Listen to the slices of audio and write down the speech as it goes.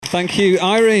Thank you,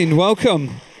 Irene. Welcome.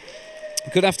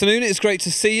 Good afternoon. It's great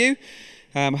to see you.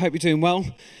 I hope you're doing well.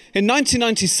 In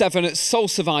 1997 at Soul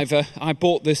Survivor, I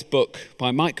bought this book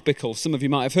by Mike Bickle. Some of you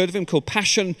might have heard of him, called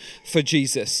Passion for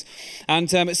Jesus.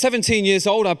 And at 17 years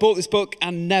old, I bought this book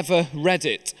and never read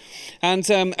it. And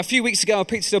a few weeks ago, I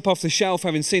picked it up off the shelf,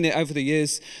 having seen it over the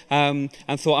years, and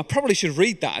thought I probably should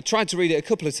read that. I tried to read it a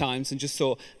couple of times and just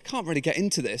thought, I can't really get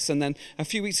into this. And then a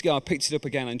few weeks ago, I picked it up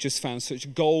again and just found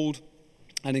such gold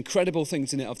and incredible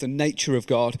things in it of the nature of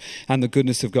God and the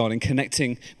goodness of God and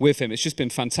connecting with him. It's just been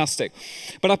fantastic.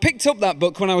 But I picked up that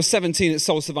book when I was 17 at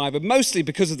Soul Survivor, mostly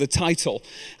because of the title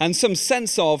and some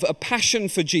sense of a passion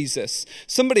for Jesus.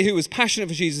 Somebody who was passionate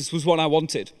for Jesus was what I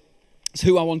wanted. It's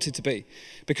who I wanted to be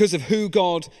because of who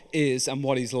God is and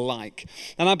what he's like.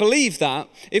 And I believe that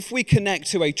if we connect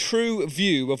to a true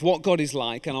view of what God is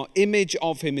like and our image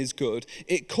of him is good,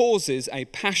 it causes a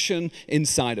passion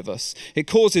inside of us. It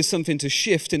causes something to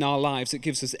shift in our lives. It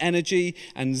gives us energy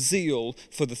and zeal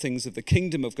for the things of the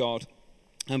kingdom of God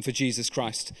and for Jesus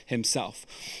Christ himself.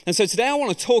 And so today I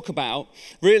want to talk about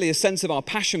really a sense of our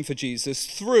passion for Jesus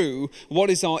through what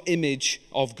is our image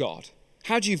of God.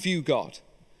 How do you view God?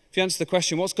 If you answer the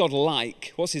question, what's God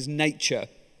like? What's his nature?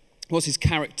 What's his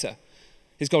character?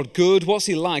 Is God good? What's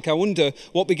he like? I wonder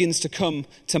what begins to come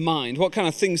to mind. What kind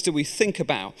of things do we think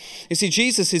about? You see,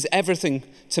 Jesus is everything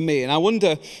to me, and I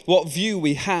wonder what view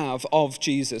we have of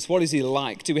Jesus. What is he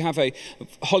like? Do we have a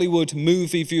Hollywood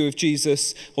movie view of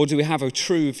Jesus, or do we have a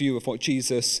true view of what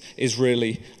Jesus is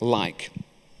really like?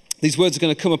 These words are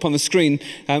going to come up on the screen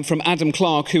from Adam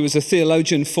Clarke, who was a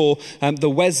theologian for the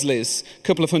Wesleys a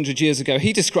couple of hundred years ago.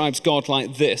 He describes God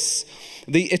like this: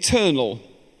 the eternal,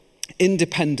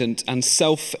 independent, and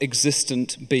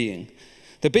self-existent being.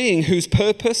 The being whose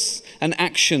purpose and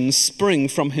actions spring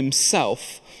from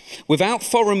himself without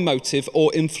foreign motive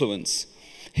or influence.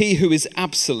 He who is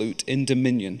absolute in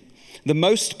dominion. The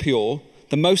most pure,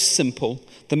 the most simple,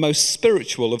 the most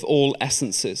spiritual of all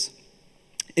essences.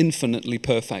 Infinitely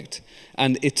perfect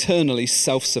and eternally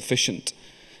self-sufficient,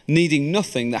 needing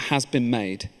nothing that has been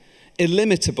made,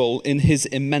 illimitable in his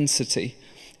immensity,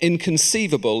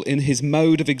 inconceivable in his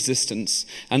mode of existence,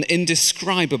 and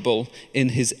indescribable in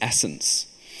his essence.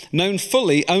 Known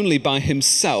fully only by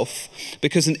himself,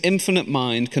 because an infinite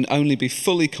mind can only be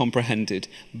fully comprehended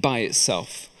by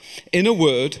itself. In a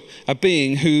word, a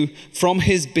being who from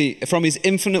his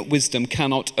infinite wisdom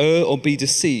cannot err or be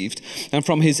deceived, and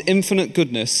from his infinite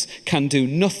goodness can do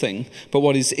nothing but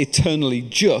what is eternally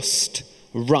just,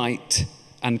 right,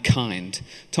 and kind.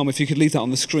 Tom, if you could leave that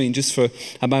on the screen just for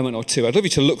a moment or two. I'd love you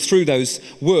to look through those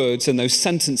words and those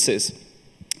sentences.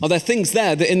 Are there things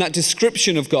there that in that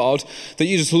description of God that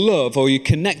you just love or you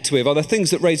connect with? Are there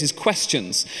things that raises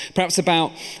questions, perhaps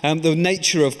about the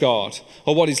nature of God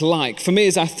or what he's like? For me,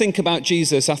 as I think about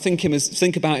Jesus, I think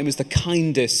about him as the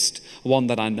kindest one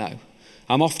that I know.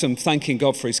 I'm often thanking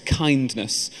God for his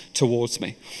kindness towards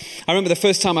me. I remember the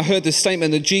first time I heard this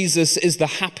statement that Jesus is the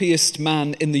happiest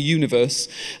man in the universe.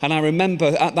 And I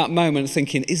remember at that moment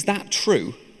thinking, is that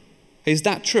true? Is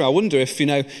that true? I wonder if,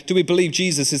 do we believe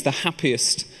Jesus is the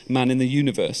happiest man in the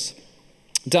universe?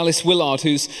 Dallas Willard,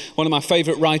 who's one of my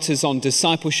favorite writers on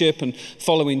discipleship and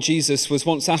following Jesus, was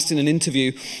once asked in an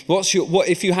interview, what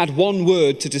if you had one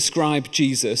word to describe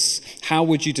Jesus, how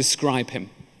would you describe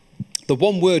him? The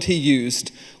one word he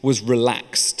used was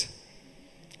relaxed.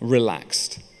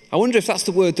 Relaxed. I wonder if that's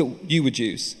the word that you would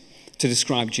use to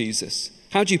describe Jesus.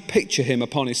 How do you picture him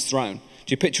upon his throne?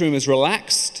 Do you picture him as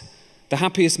relaxed? The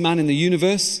happiest man in the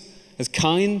universe, as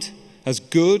kind, as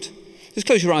good? Just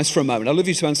close your eyes for a moment. I'd love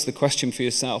you to answer the question for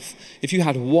yourself. If you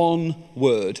had one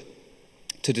word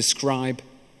to describe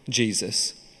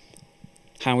Jesus,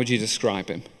 how would you describe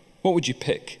him? What would you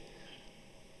pick?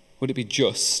 Would it be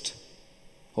just,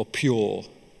 or pure,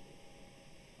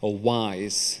 or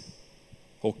wise,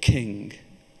 or king,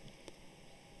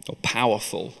 or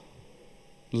powerful,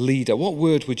 leader? What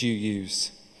word would you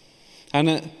use? And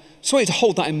I just want you to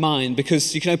hold that in mind,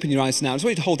 because you can open your eyes now. I just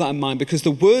want you to hold that in mind, because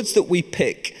the words that we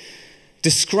pick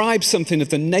describe something of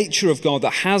the nature of God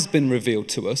that has been revealed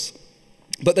to us,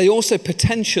 but they also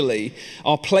potentially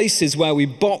are places where we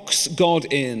box God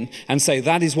in and say,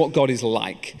 that is what God is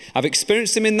like. I've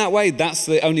experienced him in that way, that's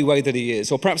the only way that he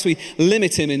is. Or perhaps we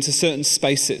limit him into certain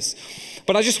spaces.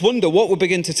 But I just wonder what would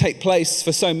begin to take place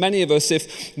for so many of us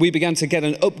if we began to get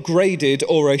an upgraded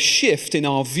or a shift in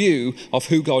our view of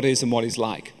who God is and what he's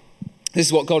like. This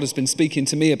is what God has been speaking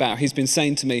to me about. He's been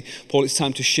saying to me, Paul, it's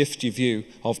time to shift your view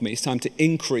of me. It's time to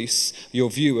increase your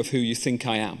view of who you think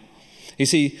I am. You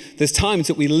see, there's times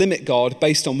that we limit God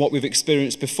based on what we've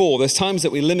experienced before. There's times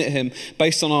that we limit him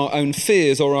based on our own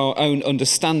fears or our own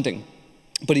understanding.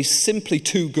 but he's simply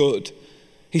too good.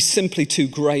 He's simply too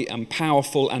great and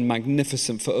powerful and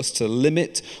magnificent for us to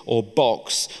limit or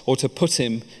box or to put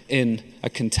him in a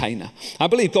container. I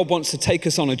believe God wants to take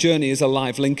us on a journey as a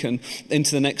Live Lincoln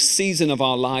into the next season of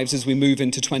our lives as we move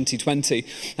into 2020.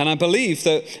 And I believe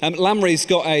that Lamry's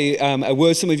got a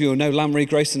word. Some of you will know Lamry,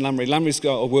 Grayson Lamry. Lamry's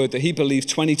got a word that he believes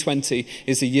 2020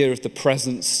 is the year of the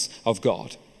presence of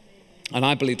God. And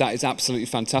I believe that is absolutely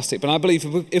fantastic. But I believe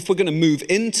if we're going to move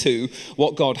into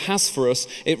what God has for us,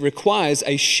 it requires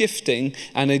a shifting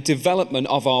and a development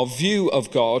of our view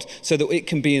of God so that it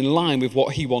can be in line with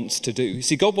what he wants to do. You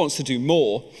see, God wants to do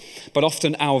more, but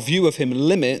often our view of him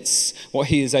limits what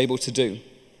he is able to do.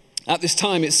 At this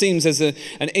time, it seems there's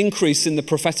an increase in the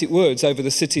prophetic words over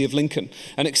the city of Lincoln,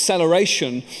 an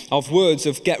acceleration of words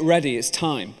of get ready, it's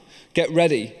time. Get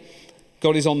ready,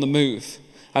 God is on the move.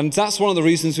 And that's one of the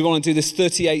reasons we want to do this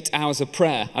 38 hours of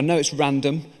prayer. I know it's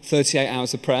random, 38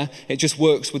 hours of prayer. It just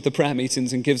works with the prayer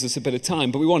meetings and gives us a bit of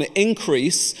time. But we want to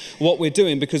increase what we're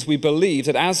doing because we believe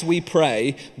that as we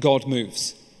pray, God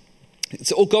moves.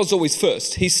 God's always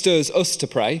first. He stirs us to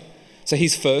pray. So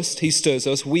he's first, he stirs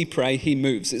us, we pray, he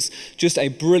moves. It's just a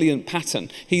brilliant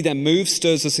pattern. He then moves,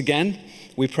 stirs us again,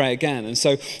 we pray again. And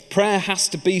so prayer has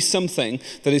to be something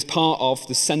that is part of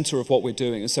the center of what we're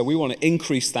doing. And so we want to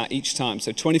increase that each time.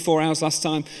 So 24 hours last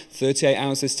time, 38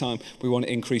 hours this time, we want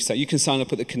to increase that. You can sign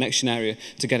up at the connection area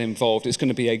to get involved. It's going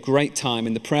to be a great time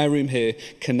in the prayer room here,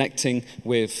 connecting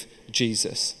with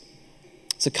Jesus.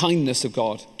 It's a kindness of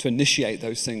God to initiate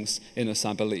those things in us,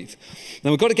 I believe.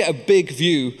 Now, we've got to get a big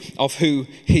view of who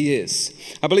he is.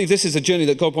 I believe this is a journey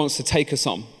that God wants to take us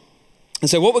on. And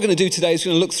so what we're going to do today is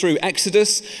we're going to look through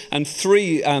Exodus and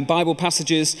 3 Bible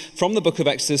passages from the book of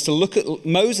Exodus to look at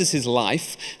Moses'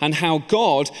 life and how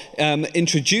God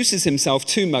introduces himself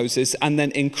to Moses and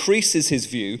then increases his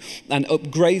view and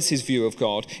upgrades his view of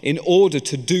God in order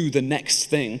to do the next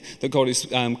thing that God is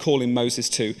calling Moses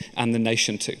to and the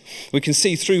nation to. We can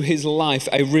see through his life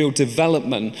a real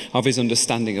development of his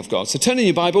understanding of God. So turn in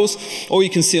your Bibles, or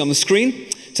you can see on the screen,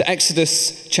 to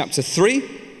Exodus chapter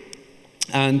 3.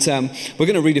 And we're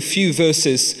going to read a few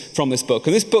verses from this book.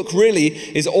 And this book really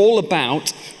is all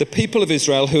about the people of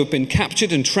Israel who have been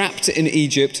captured and trapped in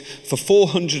Egypt for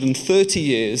 430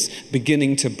 years,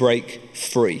 beginning to break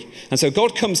free. And so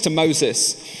God comes to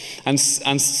Moses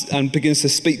and begins to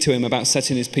speak to him about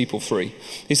setting his people free.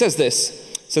 He says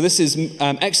this. So this is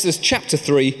Exodus chapter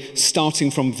 3,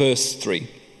 starting from verse 3.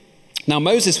 Now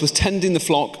Moses was tending the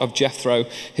flock of Jethro,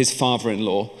 his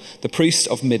father-in-law, the priest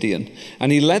of Midian,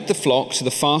 and he led the flock to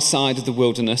the far side of the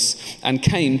wilderness and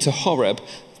came to Horeb,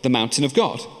 the mountain of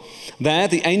God. There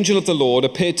the angel of the Lord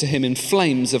appeared to him in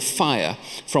flames of fire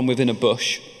from within a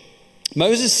bush.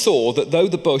 Moses saw that though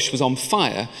the bush was on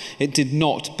fire, it did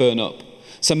not burn up.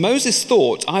 So Moses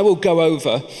thought, I will go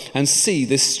over and see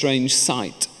this strange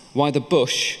sight, why the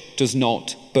bush does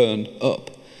not burn up.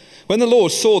 When the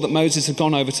Lord saw that Moses had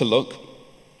gone over to look,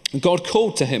 God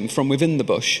called to him from within the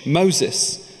bush,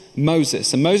 Moses,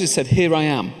 Moses. And Moses said, here I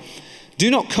am.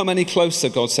 Do not come any closer,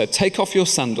 God said. Take off your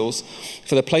sandals,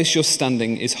 for the place you're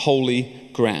standing is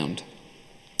holy ground.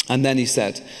 And then he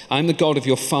said, I am the God of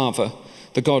your father,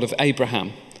 the God of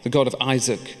Abraham, the God of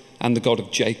Isaac, and the God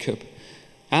of Jacob.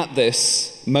 At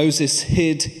this, Moses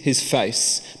hid his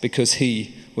face because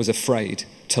he was afraid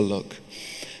to look.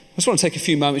 I just want to take a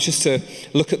few moments just to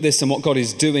look at this and what God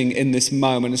is doing in this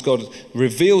moment as God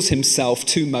reveals himself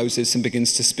to Moses and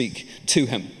begins to speak to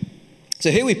him.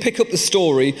 So here we pick up the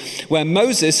story where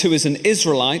Moses, who is an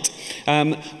Israelite,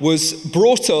 was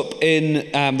brought up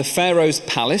in the Pharaoh's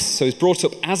palace. So he's brought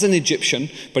up as an Egyptian,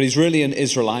 but he's really an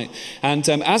Israelite. And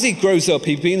as he grows up,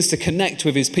 he begins to connect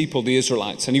with his people, the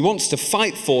Israelites, and he wants to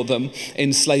fight for them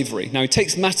in slavery. Now he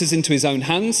takes matters into his own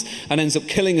hands and ends up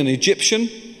killing an Egyptian,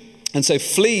 and so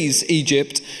flees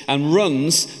Egypt and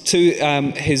runs to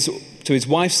his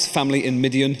wife's family in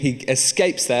Midian. He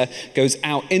escapes there, goes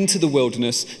out into the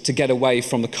wilderness to get away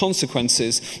from the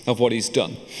consequences of what he's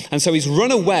done. And so he's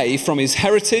run away from his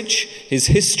heritage, his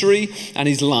history, and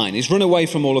his line. He's run away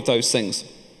from all of those things.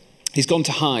 He's gone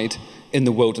to hide in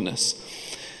the wilderness.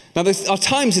 Now, there are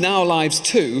times in our lives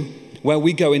too where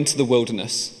we go into the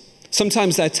wilderness.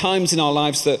 Sometimes there are times in our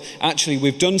lives that actually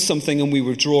we've done something and we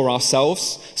withdraw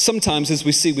ourselves. Sometimes, as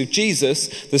we see with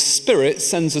Jesus, the Spirit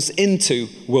sends us into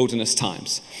wilderness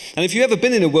times. And if you've ever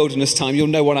been in a wilderness time, you'll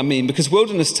know what I mean, because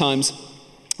wilderness times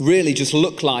really just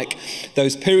look like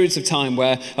those periods of time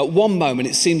where at one moment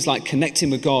it seems like connecting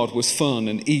with God was fun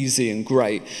and easy and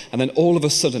great, and then all of a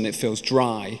sudden it feels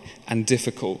dry and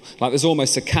difficult, like there's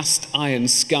almost a cast iron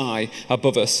sky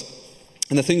above us.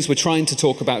 And the things we're trying to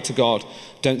talk about to God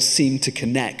don't seem to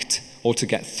connect or to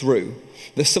get through.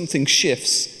 that something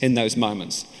shifts in those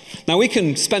moments. Now, we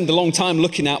can spend a long time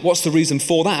looking at what's the reason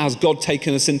for that. Has God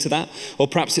taken us into that? Or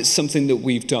perhaps it's something that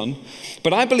we've done.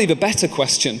 But I believe a better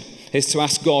question is to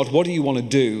ask God, what do you want to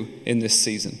do in this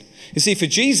season? You see, for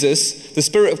Jesus, the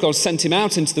Spirit of God sent him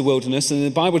out into the wilderness, and the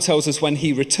Bible tells us when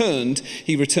he returned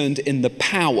in the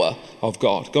power of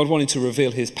God. God wanted to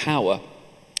reveal his power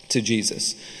to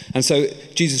Jesus. And so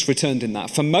Jesus returned in that.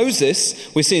 For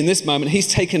Moses, we see in this moment, he's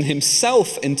taken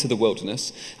himself into the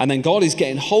wilderness, and then God is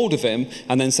getting hold of him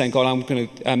and then saying, God,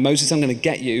 Moses, I'm going to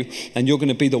get you, and you're going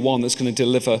to be the one that's going to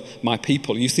deliver my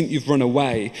people. You think you've run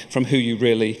away from who you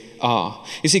really are.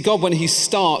 You see, God, when he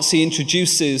starts, he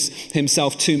introduces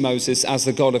himself to Moses as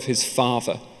the God of his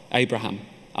father, Abraham,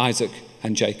 Isaac,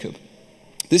 and Jacob.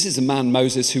 This is a man,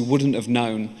 Moses, who wouldn't have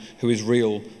known who his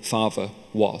real father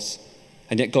was.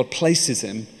 And yet God places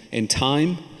him in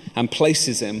time and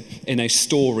places him in a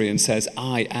story and says,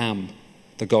 I am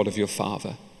the God of your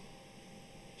father.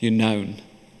 You're known.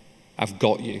 I've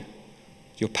got you.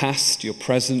 Your past, your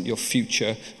present, your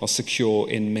future are secure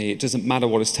in me. It doesn't matter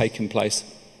what has taken place.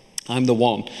 I'm the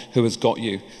one who has got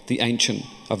you, the Ancient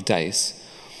of Days.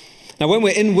 Now, when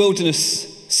we're in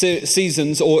wilderness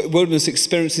seasons or wilderness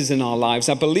experiences in our lives,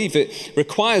 I believe it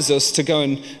requires us to go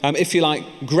and, if you like,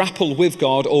 grapple with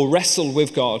God or wrestle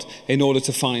with God in order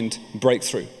to find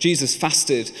breakthrough. Jesus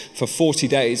fasted for 40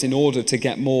 days in order to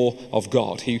get more of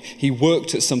God. He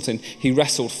worked at something. He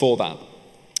wrestled for that.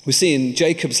 We see in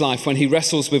Jacob's life when he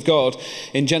wrestles with God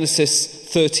in Genesis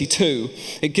 32,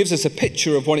 it gives us a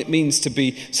picture of what it means to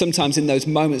be sometimes in those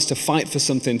moments to fight for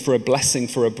something, for a blessing,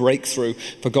 for a breakthrough,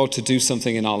 for God to do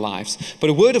something in our lives.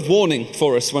 But a word of warning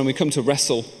for us when we come to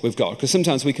wrestle with God, because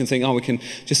sometimes we can think, we can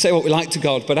just say what we like to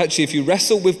God, but actually if you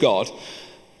wrestle with God,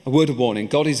 a word of warning,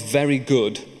 God is very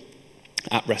good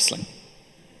at wrestling.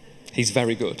 He's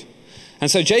very good. And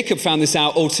so Jacob found this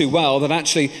out all too well, that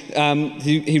actually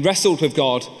he wrestled with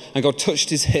God and God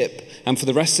touched his hip, and for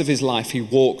the rest of his life he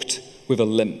walked with a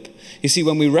limp. You see,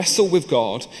 when we wrestle with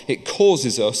God, it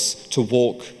causes us to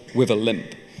walk with a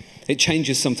limp. It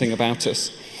changes something about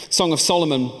us. Song of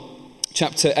Solomon,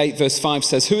 chapter 8, verse 5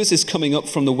 says, "Who is this coming up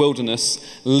from the wilderness,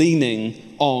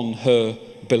 leaning on her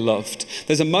beloved?"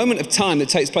 There's a moment of time that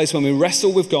takes place when we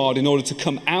wrestle with God in order to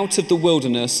come out of the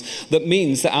wilderness that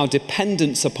means that our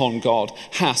dependence upon God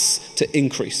has to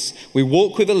increase. We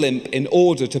walk with a limp in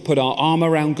order to put our arm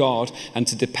around God and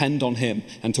to depend on him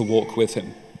and to walk with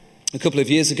him. A couple of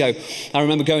years ago, I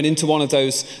remember going into one of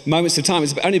those moments of time.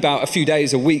 It's only about a few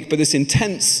days a week, but this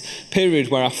intense period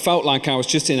where I felt like I was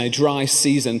just in a dry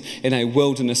season, in a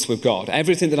wilderness with God.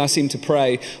 Everything that I seemed to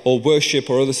pray or worship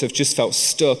or other stuff just felt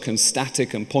stuck and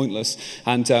static and pointless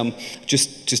and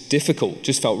just difficult,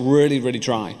 just felt really, really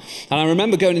dry. And I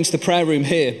remember going into the prayer room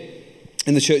here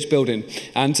in the church building,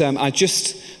 and I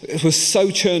just was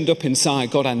so churned up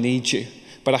inside. God, I need you.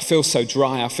 But I feel so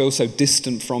dry. I feel so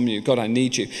distant from you. God, I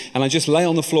need you. And I just lay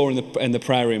on the floor in the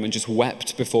prayer room and just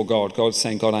wept before God. God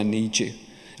saying, God, I need you.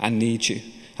 I need you.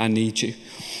 I need you.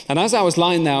 And as I was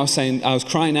lying there, I was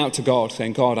crying out to God,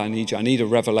 saying, God, I need you. I need a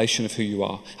revelation of who you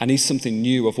are. I need something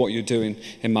new of what you're doing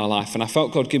in my life. And I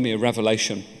felt God give me a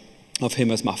revelation of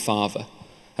him as my father,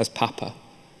 as Papa.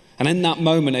 And in that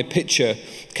moment, a picture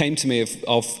came to me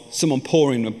of someone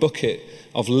pouring a bucket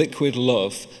of liquid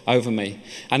love over me.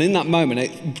 And in that moment,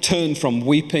 it turned from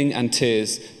weeping and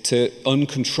tears to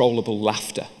uncontrollable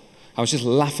laughter. I was just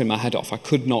laughing my head off. I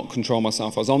could not control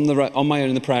myself. I was on my own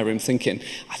in the prayer room thinking,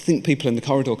 I think people in the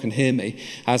corridor can hear me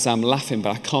as I'm laughing,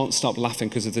 but I can't stop laughing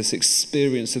because of this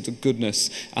experience of the goodness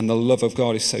and the love of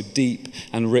God is so deep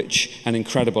and rich and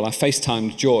incredible. I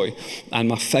FaceTimed Joy and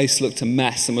my face looked a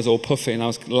mess and was all puffy and I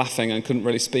was laughing and couldn't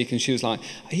really speak. And she was like,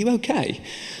 are you okay?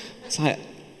 It's like,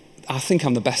 I think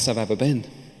I'm the best I've ever been.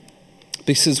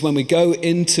 Because when we go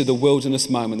into the wilderness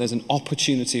moment, there's an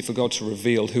opportunity for God to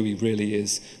reveal who he really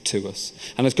is to us.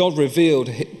 And as God revealed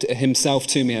himself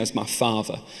to me as my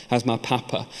father, as my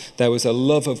papa, there was a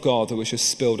love of God that was just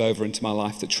spilled over into my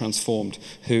life that transformed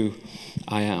who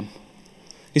I am.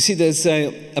 You see, there's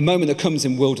a moment that comes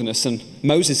in wilderness, and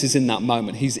Moses is in that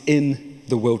moment. He's in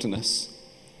the wilderness.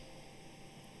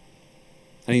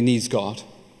 And he needs God.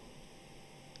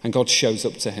 And God shows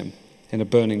up to him in a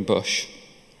burning bush.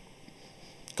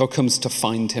 God comes to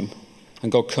find him,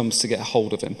 and God comes to get a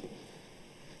hold of him.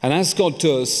 And as God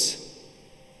does,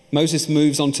 Moses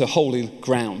moves onto holy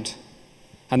ground,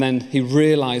 and then he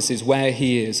realizes where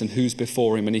he is and who's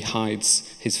before him, and he hides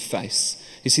his face.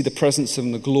 You see, the presence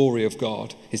and the glory of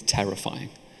God is terrifying.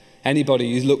 Anybody,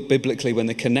 you look biblically, when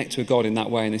they connect with God in that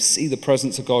way and they see the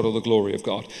presence of God or the glory of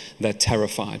God, they're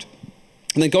terrified.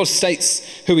 And then God states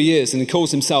who he is, and he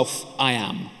calls himself I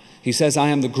am. He says, I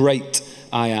am the great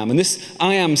I am. And this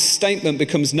I am statement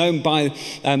becomes known by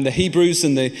the Hebrews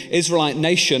and the Israelite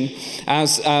nation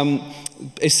as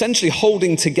essentially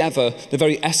holding together the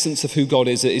very essence of who God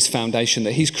is at his foundation,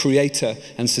 that he's creator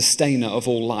and sustainer of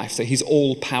all life, that he's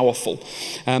all powerful,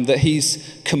 that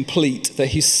he's complete, that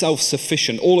he's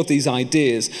self-sufficient. All of these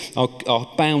ideas are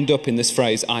bound up in this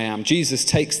phrase, I am. Jesus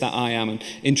takes that I am and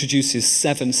introduces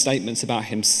 7 statements about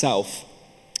himself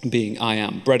being I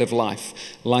am, bread of life,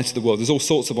 light of the world. There's all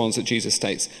sorts of ones that Jesus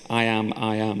states, I am,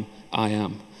 I am, I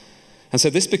am. And so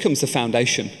this becomes the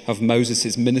foundation of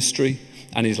Moses' ministry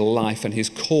and his life and his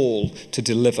call to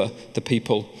deliver the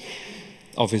people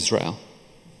of Israel.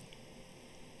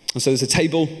 And so there's a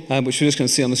table, which we're just going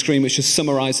to see on the screen, which just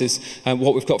summarizes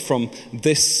what we've got from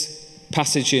this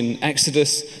passage in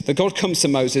Exodus, that God comes to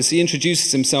Moses. He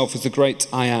introduces himself as the great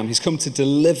I am. He's come to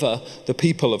deliver the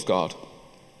people of God.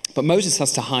 But Moses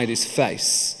has to hide his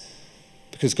face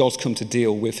because God's come to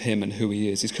deal with him and who he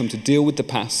is. He's come to deal with the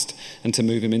past and to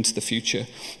move him into the future.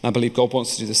 And I believe God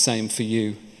wants to do the same for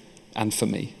you and for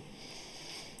me.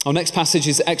 Our next passage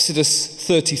is Exodus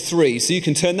 33. So you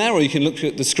can turn there or you can look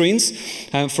at the screens.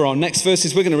 For our next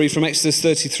verses, we're going to read from Exodus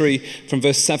 33 from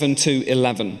verse 7 to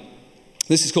 11.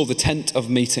 This is called the tent of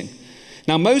meeting.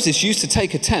 Now Moses used to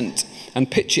take a tent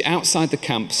and pitch it outside the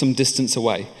camp some distance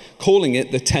away, calling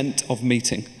it the tent of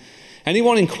meeting.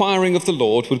 Anyone inquiring of the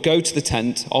Lord would go to the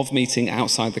tent of meeting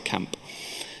outside the camp.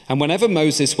 And whenever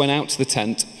Moses went out to the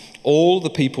tent, all the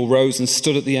people rose and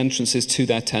stood at the entrances to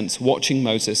their tents, watching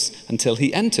Moses until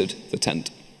he entered the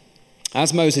tent.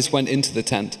 As Moses went into the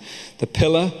tent, the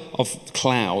pillar of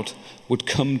cloud would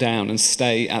come down and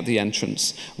stay at the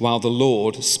entrance, while the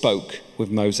Lord spoke with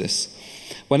Moses.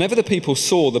 Whenever the people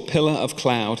saw the pillar of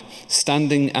cloud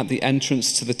standing at the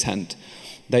entrance to the tent,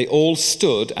 they all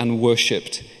stood and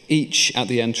worshipped, each at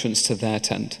the entrance to their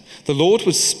tent. The Lord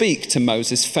would speak to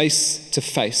Moses face to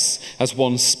face as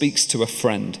one speaks to a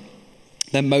friend.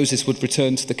 Then Moses would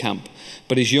return to the camp,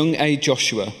 but his young aide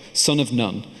Joshua, son of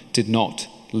Nun, did not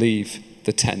leave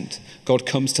the tent. God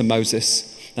comes to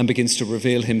Moses and begins to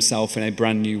reveal himself in a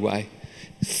brand new way,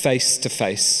 face to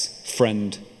face,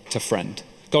 friend to friend.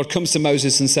 God comes to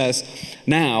Moses and says,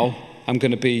 now I'm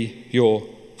going to be your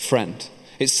friend.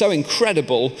 It's so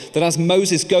incredible that as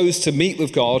Moses goes to meet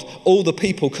with God, all the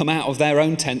people come out of their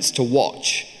own tents to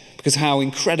watch, because how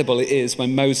incredible it is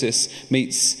when Moses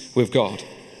meets with God.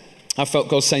 I felt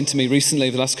God saying to me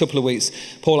recently, the last couple of weeks,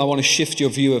 Paul, I want to shift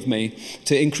your view of me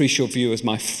to increase your view as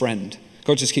my friend.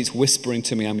 God just keeps whispering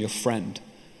to me, I'm your friend,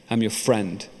 I'm your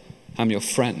friend, I'm your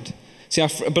friend. See,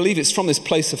 I believe it's from this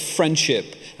place of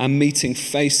friendship and meeting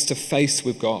face to face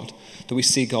with God that we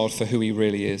see God for who he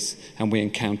really is and we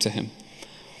encounter him.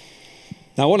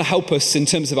 Now, I want to help us in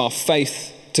terms of our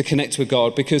faith to connect with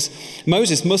God, because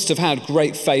Moses must have had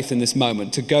great faith in this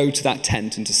moment to go to that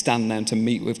tent and to stand there and to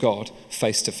meet with God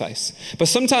face to face. But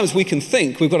sometimes we can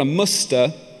think we've got to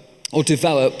muster or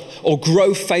develop or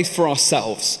grow faith for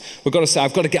ourselves. We've got to say,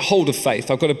 I've got to get hold of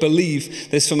faith. I've got to believe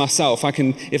this for myself.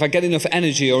 If I get enough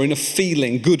energy or enough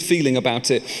feeling, good feeling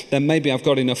about it, then maybe I've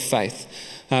got enough faith.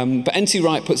 But N.T.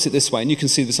 Wright puts it this way, and you can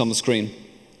see this on the screen.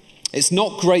 It's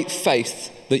not great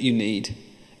faith that you need.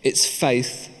 It's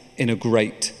faith in a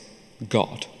great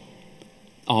God.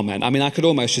 Amen. I could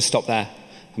almost just stop there.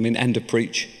 End of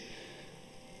preach.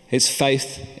 It's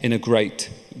faith in a great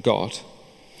God.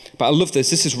 But I love this.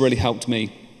 This has really helped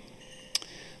me.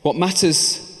 What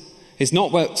matters is not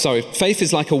faith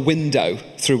is like a window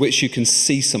through which you can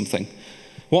see something.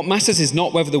 What matters is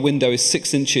not whether the window is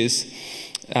 6 inches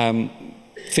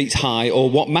feet high, or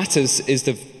what matters is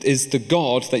the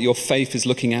God that your faith is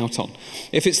looking out on.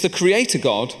 If it's the creator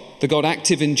God, the God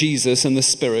active in Jesus and the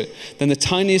Spirit, then the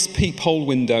tiniest peephole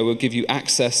window will give you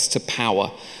access to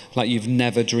power like you've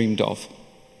never dreamed of.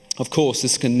 Of course,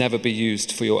 this can never be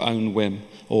used for your own whim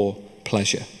or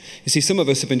pleasure. You see, some of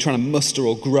us have been trying to muster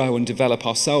or grow and develop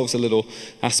ourselves a little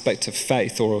aspect of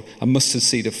faith, or a mustard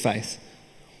seed of faith.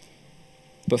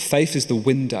 But faith is the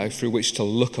window through which to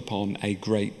look upon a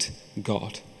great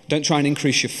God. Don't try and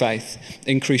increase your faith,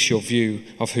 increase your view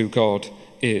of who God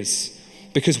is.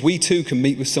 Because we too can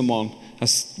meet with someone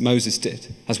as Moses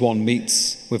did, as one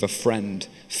meets with a friend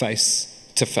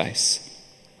face to face.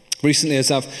 Recently, as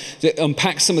I've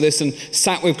unpacked some of this and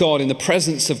sat with God in the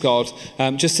presence of God,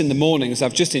 just in the mornings,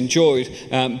 I've just enjoyed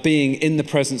being in the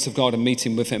presence of God and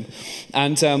meeting with him.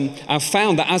 And I've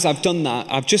found that as I've done that,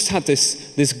 I've just had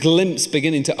this glimpse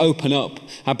beginning to open up,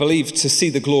 I believe, to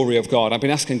see the glory of God. I've been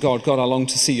asking God, I long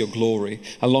to see your glory.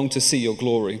 I long to see your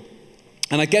glory.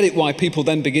 And I get it why people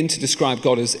then begin to describe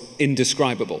God as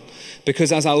indescribable.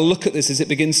 Because as I look at this, as it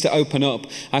begins to open up,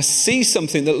 I see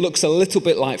something that looks a little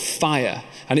bit like fire.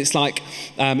 And it's like,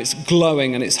 it's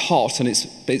glowing and it's hot and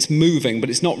it's moving, but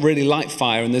it's not really like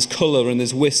fire. And there's color and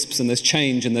there's wisps and there's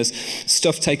change and there's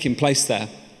stuff taking place there.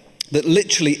 That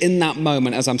literally in that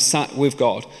moment, as I'm sat with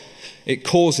God, it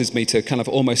causes me to kind of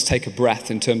almost take a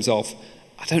breath in terms of,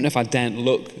 I don't know if I dare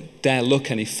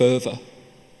look any further.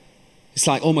 It's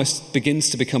like almost begins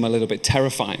to become a little bit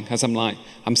terrifying as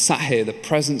I'm sat here, the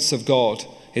presence of God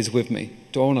is with me.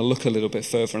 Do I want to look a little bit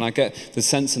further? And I get the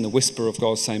sense and the whisper of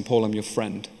God saying, Paul, I'm your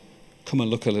friend. Come and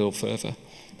look a little further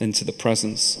into the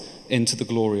presence, into the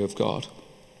glory of God.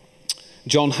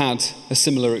 John had a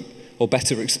similar or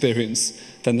better experience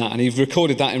than that, and he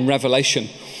recorded that in Revelation.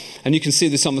 And you can see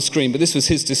this on the screen, but this was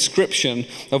his description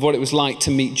of what it was like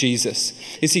to meet Jesus.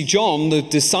 You see, John, the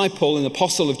disciple and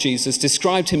apostle of Jesus,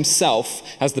 described himself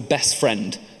as the best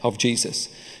friend of Jesus.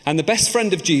 And the best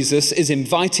friend of Jesus is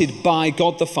invited by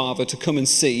God the Father to come and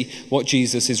see what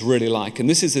Jesus is really like. And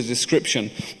this is a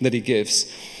description that he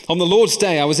gives. On the Lord's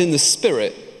day, I was in the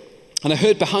Spirit, and I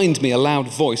heard behind me a loud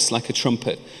voice like a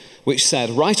trumpet, which said,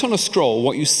 write on a scroll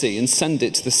what you see and send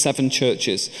it to the 7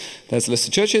 churches. There's a list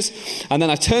of churches. And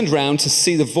then I turned round to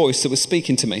see the voice that was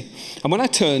speaking to me. And when I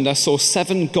turned, I saw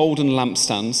 7 golden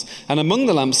lampstands. And among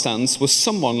the lampstands was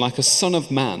someone like a son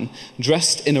of man,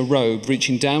 dressed in a robe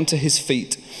reaching down to his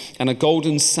feet and a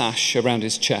golden sash around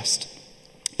his chest.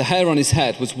 The hair on his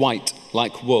head was white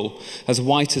like wool, as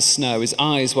white as snow. His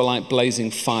eyes were like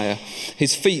blazing fire.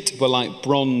 His feet were like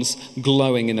bronze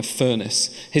glowing in a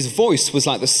furnace. His voice was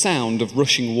like the sound of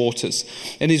rushing waters.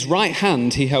 In his right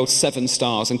hand he held 7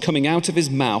 stars, and coming out of his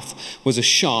mouth was a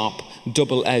sharp,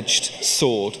 double-edged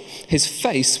sword. His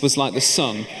face was like the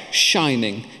sun,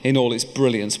 shining in all its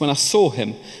brilliance. When I saw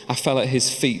him, I fell at his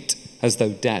feet as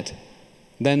though dead.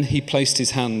 Then he placed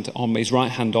his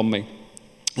right hand on me,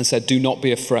 and said, do not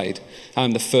be afraid. I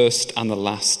am the first and the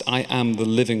last. I am the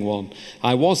living one.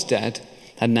 I was dead,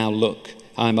 and now look,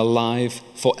 I am alive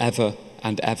forever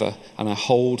and ever, and I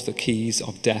hold the keys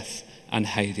of death and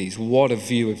Hades. What a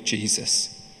view of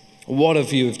Jesus. What a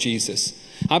view of Jesus.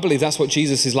 I believe that's what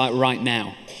Jesus is like right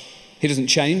now. He doesn't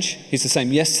change. He's the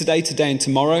same yesterday, today, and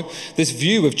tomorrow. This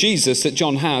view of Jesus that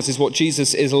John has is what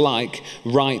Jesus is like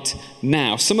right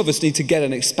now. Some of us need to get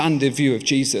an expanded view of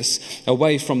Jesus,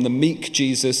 away from the meek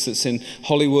Jesus that's in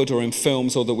Hollywood or in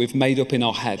films or that we've made up in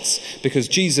our heads. Because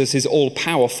Jesus is all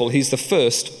powerful. He's the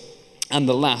first and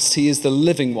the last. He is the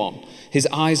living one. His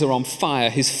eyes are on fire.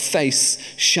 His face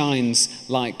shines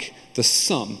like the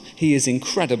sun. He is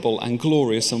incredible and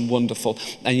glorious and wonderful.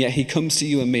 And yet he comes to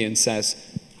you and me and says,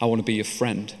 I want to be your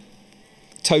friend.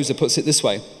 Tozer puts it this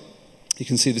way. You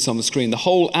can see this on the screen. The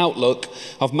whole outlook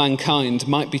of mankind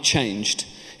might be changed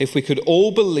if we could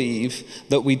all believe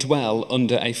that we dwell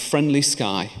under a friendly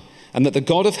sky and that the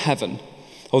God of heaven,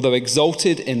 although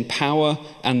exalted in power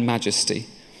and majesty,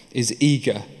 is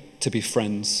eager to be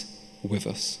friends with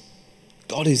us.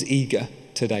 God is eager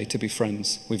today to be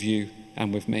friends with you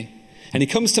and with me. And he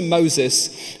comes to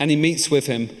Moses and he meets with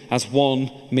him as one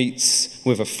meets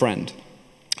with a friend.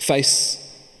 Face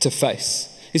to face.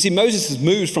 You see, Moses has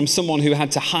moved from someone who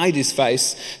had to hide his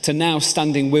face to now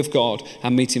standing with God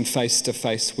and meeting face to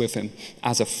face with him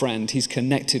as a friend. He's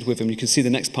connected with him. You can see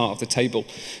the next part of the table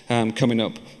coming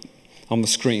up on the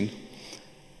screen.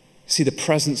 See, the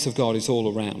presence of God is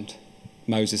all around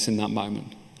Moses in that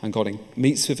moment. And God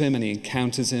meets with him and he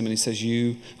encounters him and he says,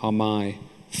 you are my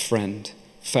friend.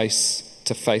 Face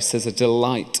to face. There's a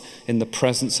delight in the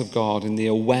presence of God, in the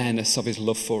awareness of his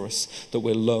love for us, that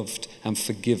we're loved and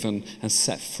forgiven and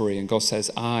set free. And God says,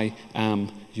 I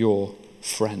am your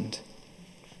friend.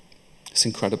 It's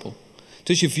incredible.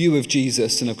 Does your view of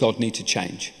Jesus and of God need to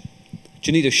change?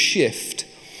 Do you need a shift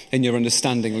in your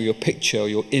understanding or your picture or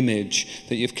your image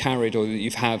that you've carried or that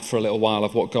you've had for a little while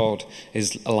of what God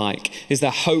is like? Is there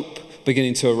hope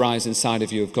beginning to arise inside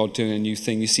of you of God doing a new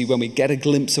thing? You see, when we get a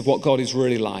glimpse of what God is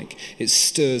really like, it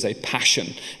stirs a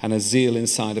passion and a zeal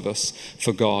inside of us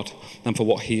for God and for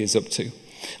what he is up to.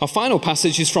 Our final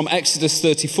passage is from Exodus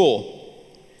 34.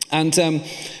 And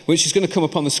which is going to come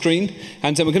up on the screen.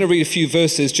 And we're going to read a few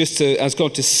verses just as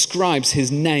God describes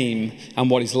his name and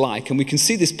what he's like. And we can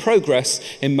see this progress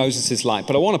in Moses' life.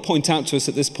 But I want to point out to us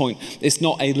at this point, it's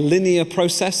not a linear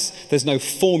process. There's no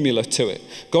formula to it.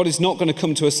 God is not going to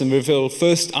come to us and reveal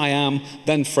first I am,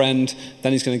 then friend,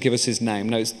 then he's going to give us his name.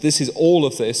 No, this is all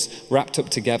of this wrapped up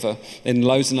together in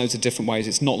loads and loads of different ways.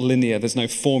 It's not linear. There's no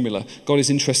formula. God is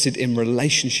interested in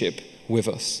relationship with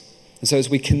us. And so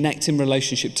as we connect in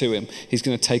relationship to him, he's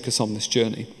going to take us on this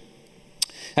journey.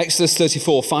 Exodus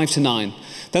 34, 5-9.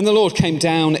 Then the Lord came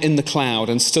down in the cloud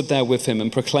and stood there with him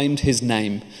and proclaimed his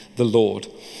name, the Lord.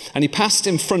 And he passed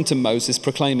in front of Moses,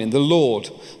 proclaiming, the Lord,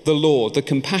 the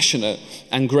compassionate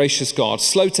and gracious God,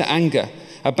 slow to anger,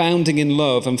 abounding in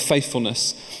love and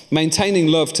faithfulness, maintaining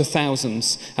love to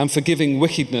thousands, and forgiving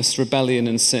wickedness, rebellion,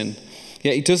 and sin.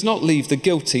 Yet he does not leave the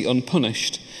guilty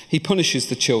unpunished. He punishes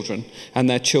the children and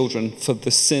their children for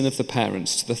the sin of the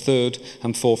parents to the third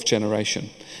and fourth generation.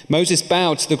 Moses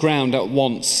bowed to the ground at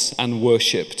once and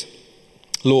worshipped.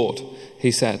 Lord,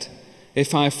 he said,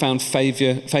 if I have found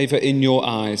favor in your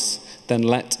eyes, then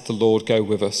let the Lord go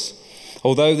with us.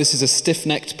 Although this is a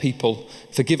stiff-necked people,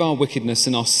 forgive our wickedness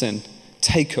and our sin.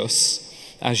 Take us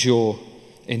as your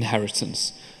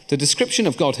inheritance. The description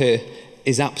of God here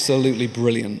is absolutely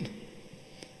brilliant.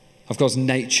 Of God's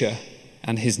nature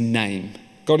and his name.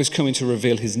 God is coming to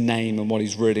reveal his name and what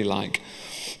he's really like.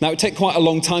 Now, it would take quite a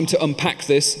long time to unpack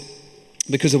this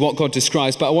because of what God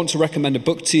describes, but I want to recommend a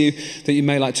book to you that you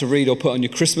may like to read or put on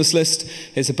your Christmas list.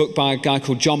 It's a book by a guy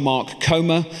called John Mark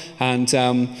Comer, and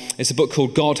it's a book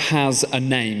called God Has a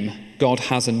Name. God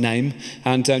Has a Name,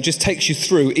 and just takes you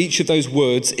through each of those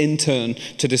words in turn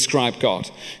to describe God.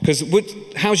 Because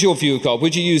how's your view of God?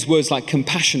 Would you use words like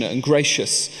compassionate and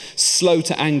gracious, slow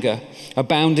to anger,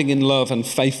 abounding in love and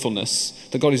faithfulness,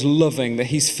 that God is loving, that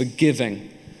he's forgiving,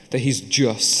 that he's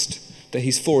just, that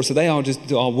he's for us? So they are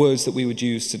just our words that we would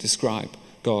use to describe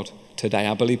God today.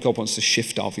 I believe God wants to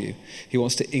shift our view. He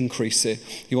wants to increase it.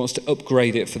 He wants to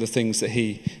upgrade it for the things that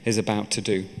he is about to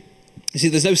do. You see,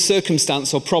 there's no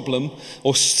circumstance or problem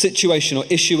or situation or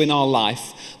issue in our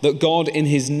life that God in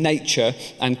his nature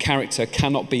and character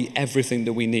cannot be everything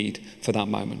that we need for that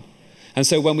moment. And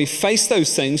so when we face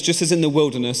those things, just as in the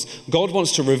wilderness, God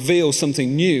wants to reveal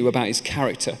something new about his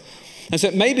character. And so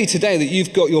it may be today that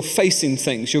you're facing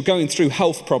things, you're going through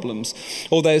health problems,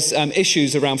 or there's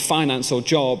issues around finance or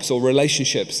jobs or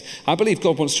relationships. I believe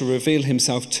God wants to reveal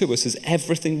himself to us as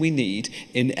everything we need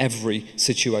in every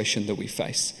situation that we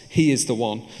face. He is the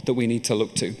one that we need to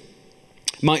look to.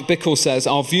 Mike Bickle says,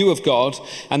 our view of God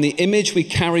and the image we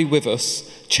carry with us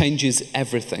changes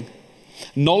everything.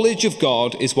 Knowledge of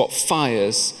God is what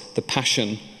fires the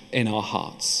passion in our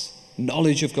hearts.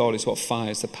 Knowledge of God is what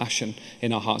fires the passion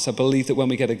in our hearts. I believe that when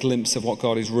we get a glimpse of what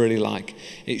God is really like,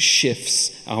 it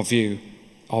shifts our view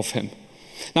of him.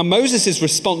 Now, Moses'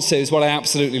 response here is what I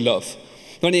absolutely love.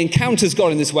 When he encounters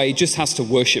God in this way, he just has to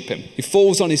worship him. He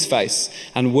falls on his face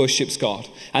and worships God.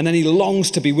 And then he longs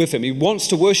to be with him. He wants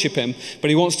to worship him, but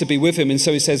he wants to be with him. And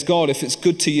so he says, God, if it's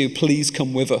good to you, please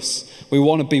come with us. We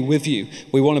want to be with you.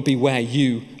 We want to be where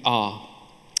you are.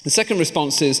 The second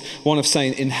response is one of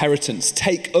saying inheritance.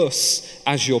 Take us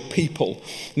as your people.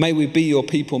 May we be your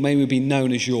people. May we be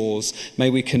known as yours. May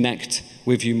we connect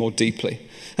with you more deeply.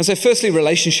 And so firstly,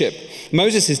 relationship.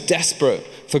 Moses is desperate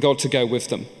for God to go with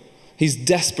them. He's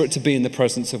desperate to be in the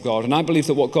presence of God. And I believe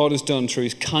that what God has done through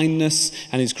his kindness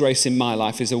and his grace in my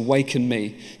life is awaken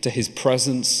me to his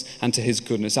presence and to his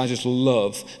goodness. I just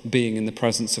love being in the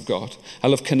presence of God. I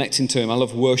love connecting to him. I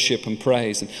love worship and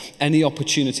praise and any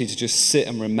opportunity to just sit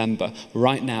and remember.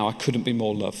 Right now, I couldn't be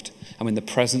more loved. I'm in the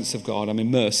presence of God. I'm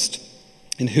immersed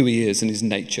in who he is and his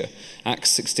nature.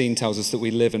 Acts 16 tells us that we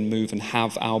live and move and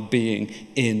have our being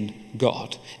in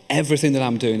God. Everything that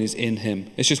I'm doing is in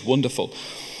him. It's just wonderful.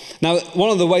 Now, one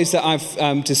of the ways that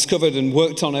I've discovered and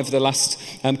worked on over the last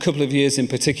couple of years in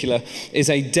particular is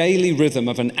a daily rhythm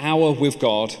of an hour with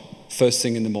God first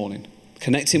thing in the morning.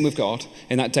 Connecting with God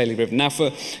in that daily rhythm. Now,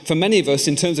 for many of us,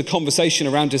 in terms of conversation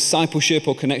around discipleship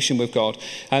or connection with God,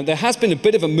 there has been a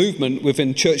bit of a movement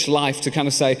within church life to kind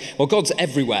of say, well, God's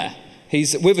everywhere.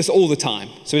 He's with us all the time.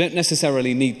 So we don't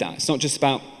necessarily need that. It's not just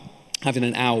about having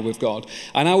an hour with God.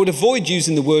 And I would avoid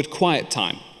using the word quiet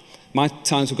time. My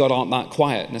times with God aren't that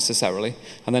quiet necessarily,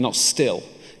 and they're not still.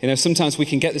 You know, sometimes we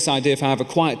can get this idea, if I have a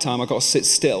quiet time, I've got to sit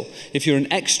still. If you're an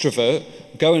extrovert,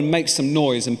 go and make some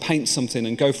noise and paint something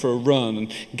and go for a run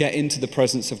and get into the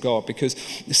presence of God, because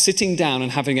sitting down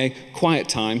and having a quiet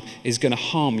time is going to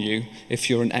harm you if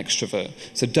you're an extrovert.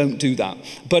 So don't do that.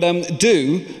 But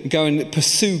do go and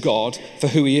pursue God for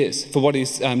who he is, for what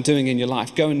he's doing in your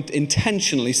life. Go and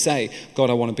intentionally say, God,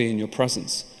 I want to be in your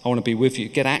presence. I want to be with you.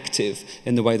 Get active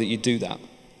in the way that you do that.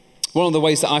 One of the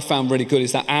ways that I found really good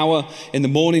is that hour in the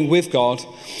morning with God,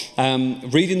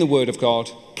 reading the Word of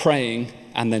God, praying,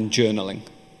 and then journaling.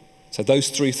 So those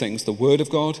three things, the Word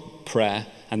of God, prayer,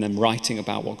 and then writing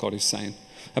about what God is saying.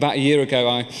 About a year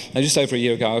ago, just over a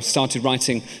year ago, I started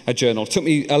writing a journal. It took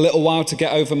me a little while to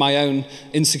get over my own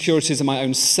insecurities and my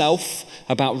own self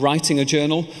about writing a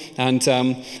journal,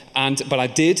 but I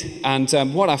did.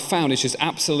 And what I found is just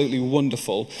absolutely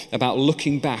wonderful about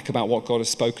looking back about what God has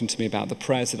spoken to me about, the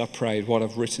prayers that I've prayed, what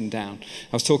I've written down.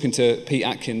 I was talking to Pete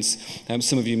Atkins.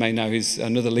 Some of you may know he's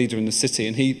another leader in the city,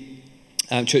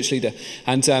 and church leader,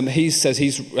 and he says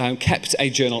he's kept a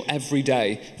journal every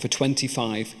day for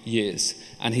 25 years,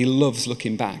 and he loves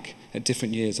looking back at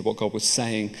different years of what God was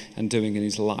saying and doing in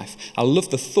his life. I love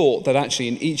the thought that actually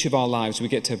in each of our lives we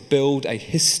get to build a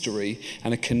history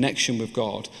and a connection with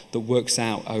God that works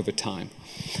out over time.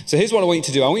 So here's what I want you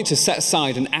to do. I want you to set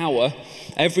aside an hour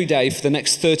every day for the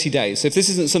next 30 days. So if this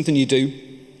isn't something you do,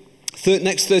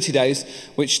 next 30 days,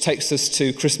 which takes us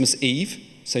to Christmas Eve,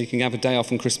 so you can have a day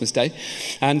off on Christmas Day.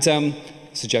 And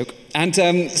it's a joke. And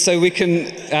so we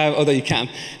can, although you can.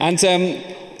 And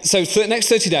so for the next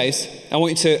 30 days, I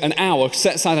want you to,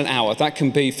 set aside an hour. That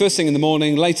can be first thing in the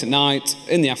morning, late at night,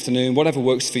 in the afternoon, whatever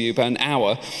works for you, but an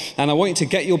hour. And I want you to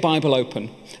get your Bible open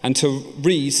and to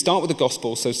read, start with the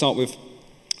Gospels. So start with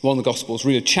one of the Gospels.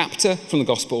 Read a chapter from the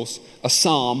Gospels, a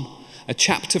psalm, a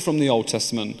chapter from the Old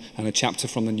Testament, and a chapter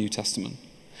from the New Testament.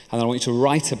 And then I want you to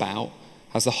write about,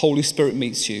 as the Holy Spirit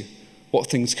meets you, what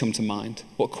things come to mind?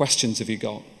 What questions have you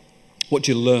got? What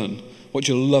do you learn? What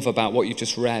do you love about what you've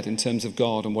just read in terms of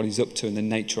God and what he's up to and the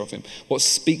nature of him? What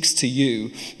speaks to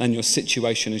you and your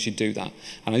situation as you do that?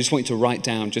 And I just want you to write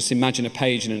down, just imagine a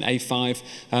page in an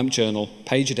A5 journal,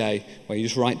 page a day, where you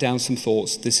just write down some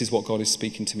thoughts. This is what God is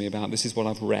speaking to me about. This is what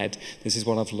I've read. This is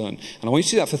what I've learned. And I want you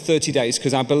to do that for 30 days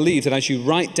because I believe that as you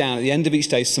write down at the end of each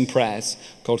day some prayers,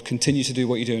 God, continue to do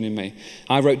what you're doing in me.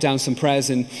 I wrote down some prayers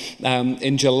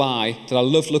in July that I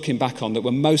love looking back on that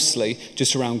were mostly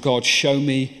just around God, show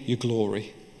me your glory.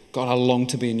 God, I long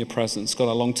to be in your presence. God,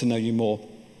 I long to know you more.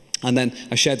 And then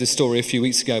I shared this story a few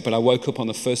weeks ago, but I woke up on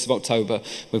the 1st of October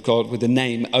with God, with the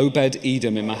name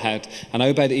Obed-Edom in my head. And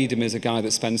Obed-Edom is a guy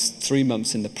that spends 3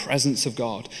 months in the presence of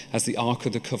God as the Ark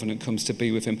of the Covenant comes to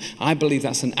be with him. I believe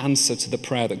that's an answer to the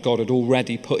prayer that God had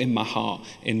already put in my heart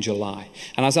in July.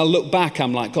 And as I look back,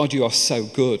 I'm like, God, you are so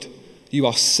good. You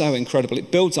are so incredible.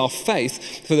 It builds our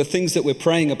faith for the things that we're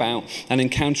praying about and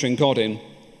encountering God in,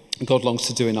 God longs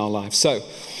to do in our lives. So,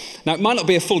 now it might not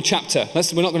be a full chapter.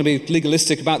 We're not going to be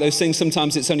legalistic about those things.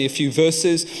 Sometimes it's only a few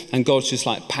verses and God's just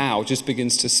like, pow, just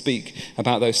begins to speak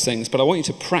about those things. But I want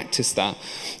you to practice that.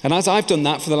 And as I've done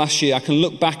that for the last year, I can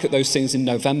look back at those things in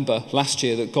November last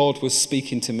year that God was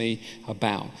speaking to me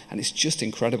about. And it's just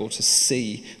incredible to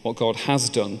see what God has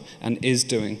done and is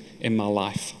doing in my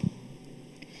life.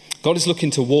 God is looking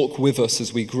to walk with us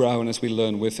as we grow and as we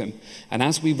learn with him. And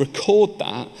as we record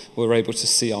that, we're able to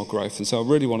see our growth. And so I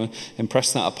really want to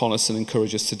impress that upon us and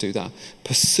encourage us to do that.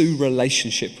 Pursue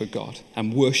relationship with God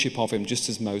and worship of him just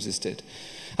as Moses did.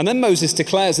 And then Moses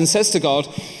declares and says to God,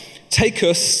 take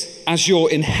us as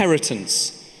your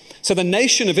inheritance. So the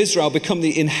nation of Israel become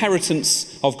the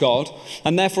inheritance of God.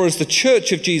 And therefore, as the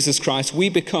church of Jesus Christ, we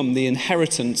become the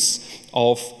inheritance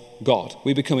of God.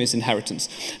 We become his inheritance.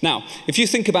 Now, if you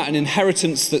think about an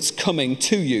inheritance that's coming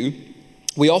to you,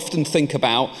 we often think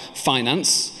about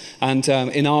finance. And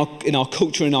in our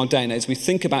culture, in our day and age, we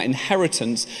think about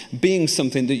inheritance being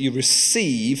something that you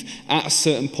receive at a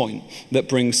certain point that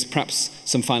brings perhaps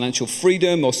some financial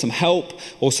freedom or some help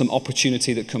or some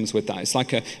opportunity that comes with that. It's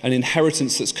like an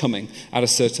inheritance that's coming at a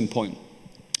certain point.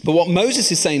 But what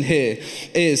Moses is saying here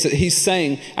is that he's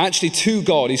saying actually to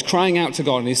God, he's crying out to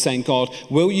God and he's saying, God,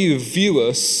 will you view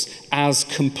us as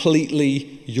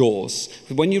completely yours?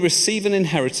 When you receive an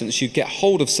inheritance, you get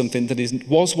hold of something that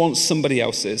was once somebody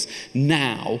else's.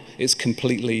 Now it's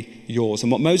completely yours.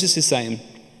 And what Moses is saying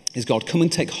is, God, come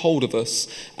and take hold of us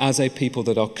as a people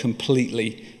that are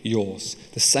completely yours.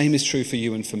 The same is true for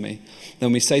you and for me.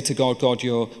 Then we say to God, God,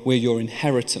 we're your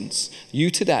inheritance. You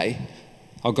today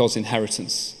are God's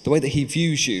inheritance. The way that he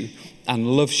views you and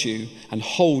loves you and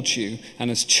holds you and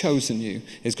has chosen you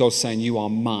is God saying, you are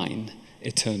mine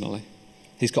eternally.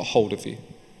 He's got hold of you.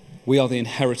 We are the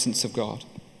inheritance of God.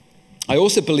 I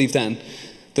also believe then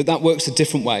that works a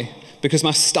different way, because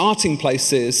my starting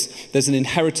place is there's an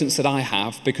inheritance that I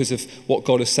have because of what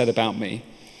God has said about me.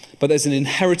 But there's an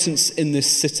inheritance in this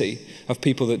city of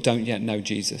people that don't yet know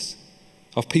Jesus.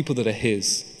 Of people that are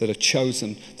his, that are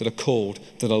chosen, that are called,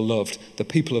 that are loved, the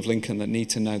people of Lincoln that need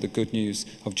to know the good news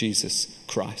of Jesus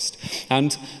Christ.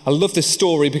 And I love this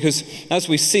story because as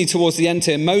we see towards the end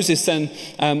here, Moses then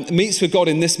meets with God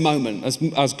in this moment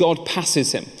as God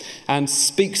passes him and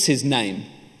speaks his name.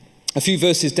 A few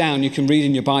verses down, you can read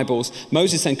in your Bibles,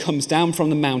 Moses then comes down from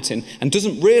the mountain and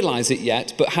doesn't realize it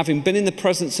yet, but having been in the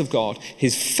presence of God,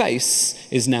 his face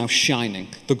is now shining.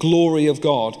 The glory of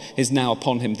God is now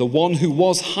upon him. The one who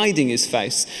was hiding his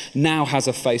face now has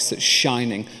a face that's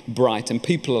shining bright. And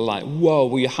people are like, whoa,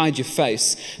 will you hide your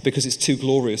face because it's too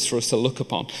glorious for us to look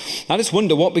upon? I just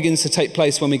wonder what begins to take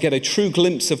place when we get a true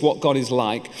glimpse of what God is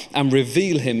like and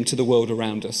reveal him to the world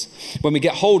around us. When we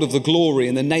get hold of the glory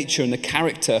and the nature and the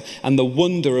character and the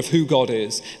wonder of who God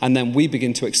is, and then we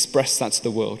begin to express that to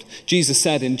the world. Jesus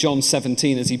said in John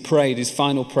 17, as he prayed his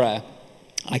final prayer,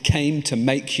 I came to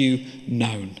make you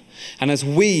known. And as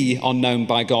we are known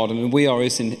by God and we are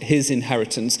his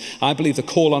inheritance, I believe the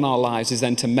call on our lives is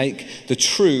then to make the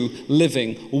true,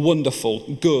 living,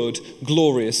 wonderful, good,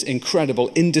 glorious, incredible,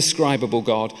 indescribable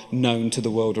God known to the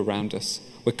world around us.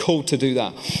 We're called to do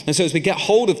that. And so as we get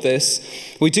hold of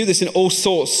this, we do this in all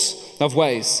sorts of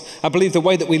ways. I believe the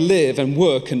way that we live and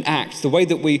work and act, the way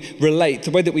that we relate,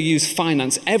 the way that we use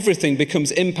finance, everything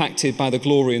becomes impacted by the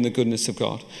glory and the goodness of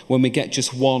God when we get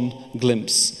just one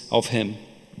glimpse of him.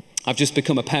 I've just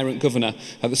become a parent governor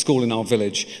at the school in our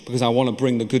village because I want to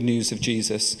bring the good news of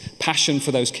Jesus, passion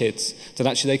for those kids, that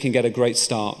actually they can get a great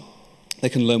start. They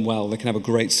can learn well, they can have a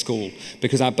great school,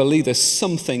 because I believe there's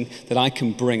something that I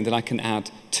can bring, that I can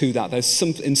add to that. There's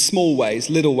some, in small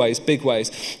ways, little ways, big ways,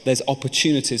 there's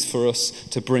opportunities for us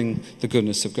to bring the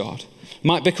goodness of God.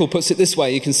 Mike Bickle puts it this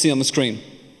way, you can see on the screen.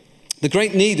 The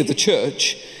great need of the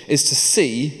church is to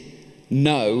see,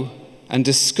 know, and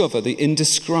discover the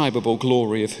indescribable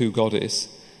glory of who God is.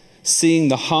 Seeing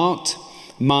the heart,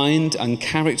 mind, and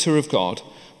character of God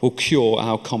will cure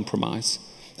our compromise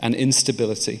and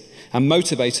instability and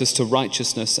motivate us to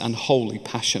righteousness and holy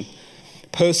passion.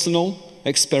 Personal,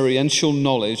 experiential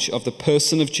knowledge of the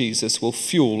person of Jesus will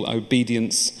fuel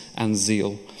obedience and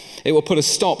zeal. It will put a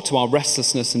stop to our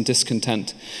restlessness and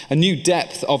discontent. A new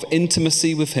depth of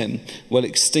intimacy with him will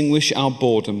extinguish our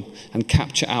boredom and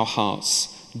capture our hearts.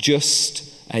 Just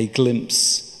a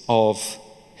glimpse of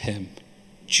him.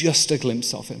 Just a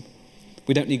glimpse of him.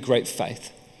 We don't need great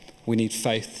faith. We need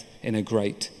faith in a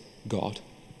great God.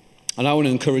 And I want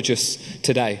to encourage us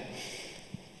today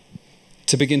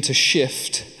to begin to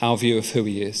shift our view of who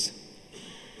he is,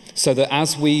 so that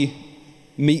as we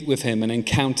meet with him and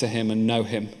encounter him and know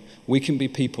him, we can be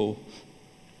people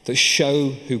that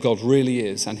show who God really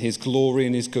is and his glory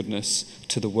and his goodness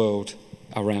to the world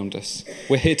around us.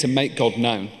 We're here to make God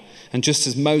known. And just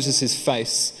as Moses'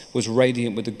 face was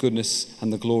radiant with the goodness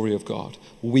and the glory of God,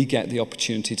 we get the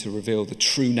opportunity to reveal the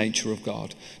true nature of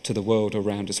God to the world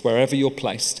around us. Wherever you're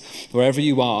placed, wherever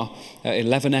you are, at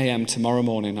 11 a.m. tomorrow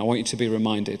morning, I want you to be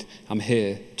reminded, I'm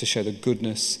here to show the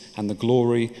goodness and the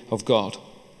glory of God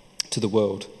to the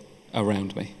world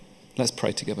around me. Let's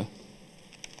pray together.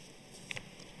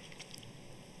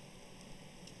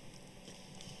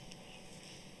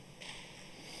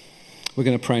 We're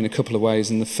going to pray in a couple of ways,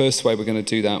 and the first way we're going to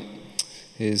do that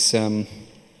is to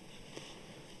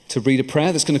read a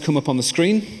prayer that's going to come up on the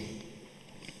screen,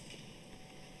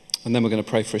 and then we're going to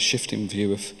pray for a shifting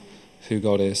view of who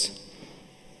God is.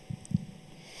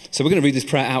 So we're going to read this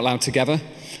prayer out loud together,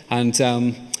 and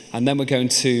then we're going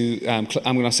to, I'm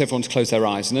going to ask everyone to close their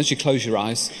eyes, and as you close your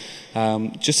eyes,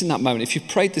 just in that moment, if you've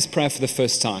prayed this prayer for the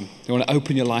first time, you want to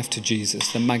open your life to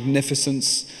Jesus, the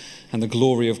magnificence and the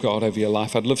glory of God over your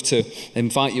life, I'd love to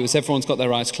invite you, as everyone's got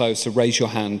their eyes closed, to raise your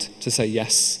hand to say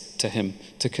yes to him,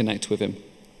 to connect with him.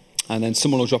 And then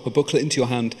someone will drop a booklet into your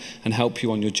hand and help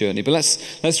you on your journey. But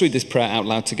let's read this prayer out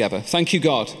loud together. Thank you,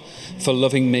 God, for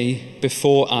loving me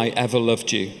before I ever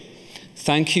loved you.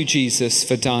 Thank you, Jesus,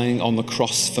 for dying on the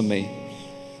cross for me.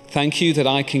 Thank you that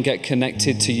I can get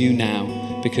connected to you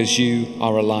now because you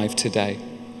are alive today.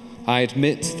 I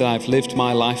admit that I've lived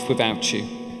my life without you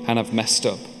and I've messed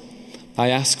up. I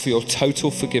ask for your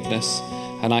total forgiveness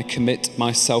and I commit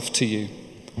myself to you.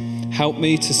 Help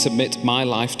me to submit my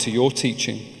life to your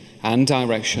teaching and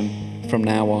direction from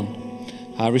now on.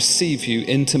 I receive you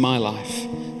into my life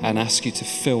and ask you to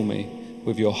fill me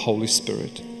with your Holy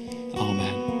Spirit.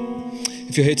 Amen.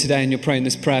 If you're here today and you're praying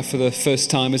this prayer for the first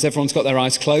time, as everyone's got their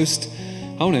eyes closed,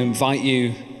 I want to invite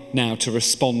you now to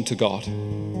respond to God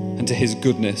and to his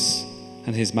goodness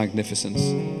and his magnificence.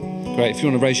 Great. If you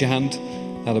want to raise your hand,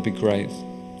 that'll be great.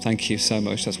 Thank you so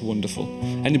much. That's wonderful.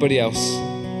 Anybody else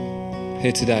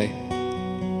here today?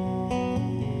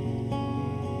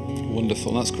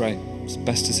 Wonderful. That's great. It's the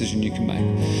best decision you can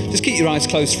make. Just keep your eyes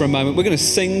closed for a moment. We're going to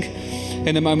sing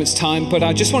in a moment's time, but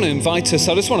I just want to invite us.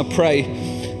 I just want to pray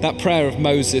that prayer of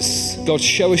Moses. God,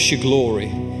 show us your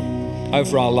glory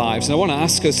over our lives. And I want to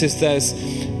ask us if there's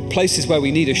places where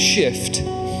we need a shift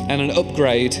and an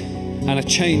upgrade and a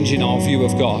change in our view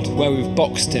of God, where we've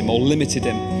boxed him or limited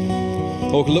him,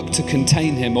 or looked to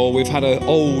contain him, or we've had an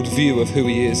old view of who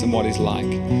he is and what he's like.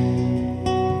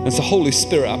 And so Holy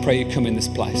Spirit, I pray you come in this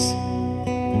place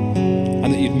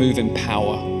and that you'd move in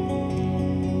power.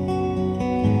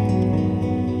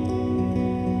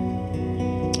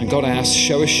 And God, I ask,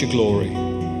 show us your glory.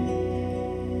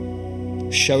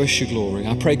 Show us your glory.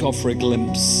 I pray, God, for a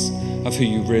glimpse of who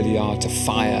you really are, to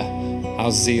fire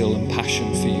our zeal and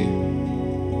passion for you.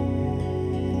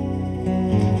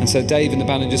 And so Dave and the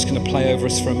band are just going to play over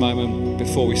us for a moment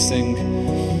before we sing.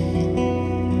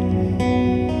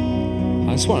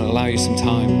 I just want to allow you some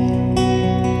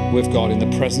time with God, in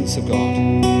the presence of God.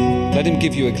 Let him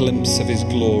give you a glimpse of his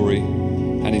glory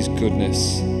and his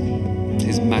goodness,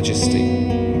 his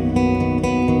majesty.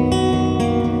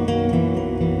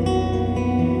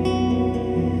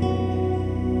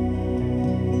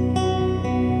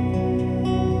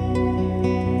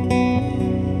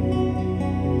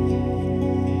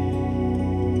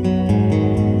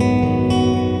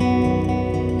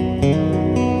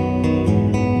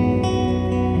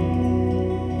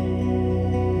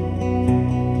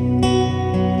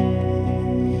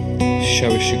 Show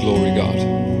us your glory,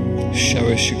 God. Show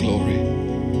us your glory.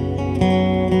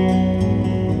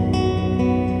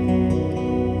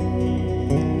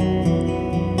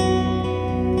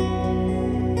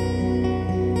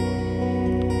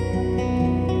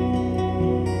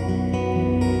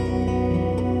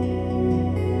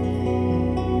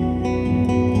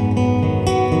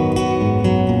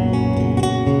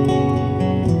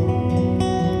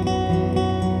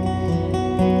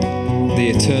 The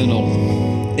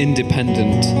eternal,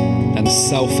 independent and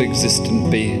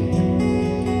self-existent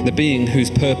being, the being whose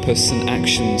purpose and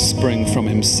actions spring from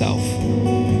himself,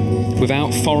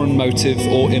 without foreign motive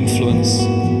or influence,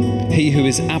 he who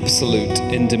is absolute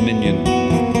in dominion,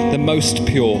 the most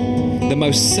pure, the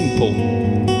most simple,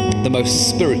 the most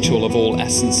spiritual of all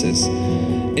essences,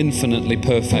 infinitely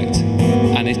perfect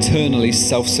and eternally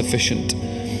self-sufficient,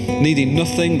 needing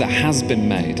nothing that has been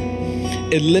made,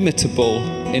 illimitable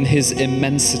in his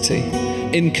immensity,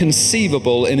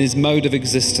 inconceivable in his mode of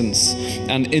existence,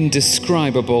 and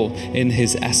indescribable in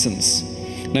his essence,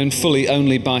 known fully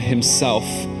only by himself,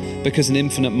 because an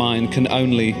infinite mind can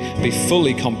only be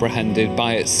fully comprehended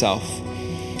by itself.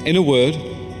 In a word,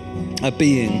 a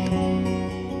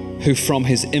being who from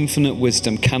his infinite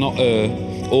wisdom cannot err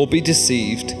or be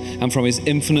deceived, and from his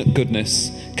infinite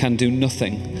goodness can do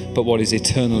nothing but what is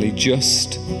eternally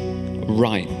just,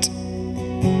 right,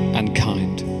 and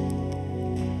kind.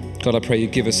 God, I pray you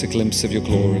give us a glimpse of your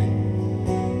glory.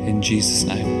 In Jesus'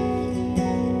 name.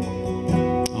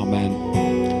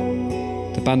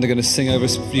 Amen. The band are going to sing over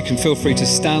us. You can feel free to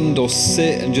stand or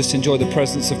sit and just enjoy the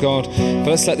presence of God. But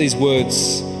let's let these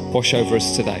words wash over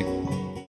us today.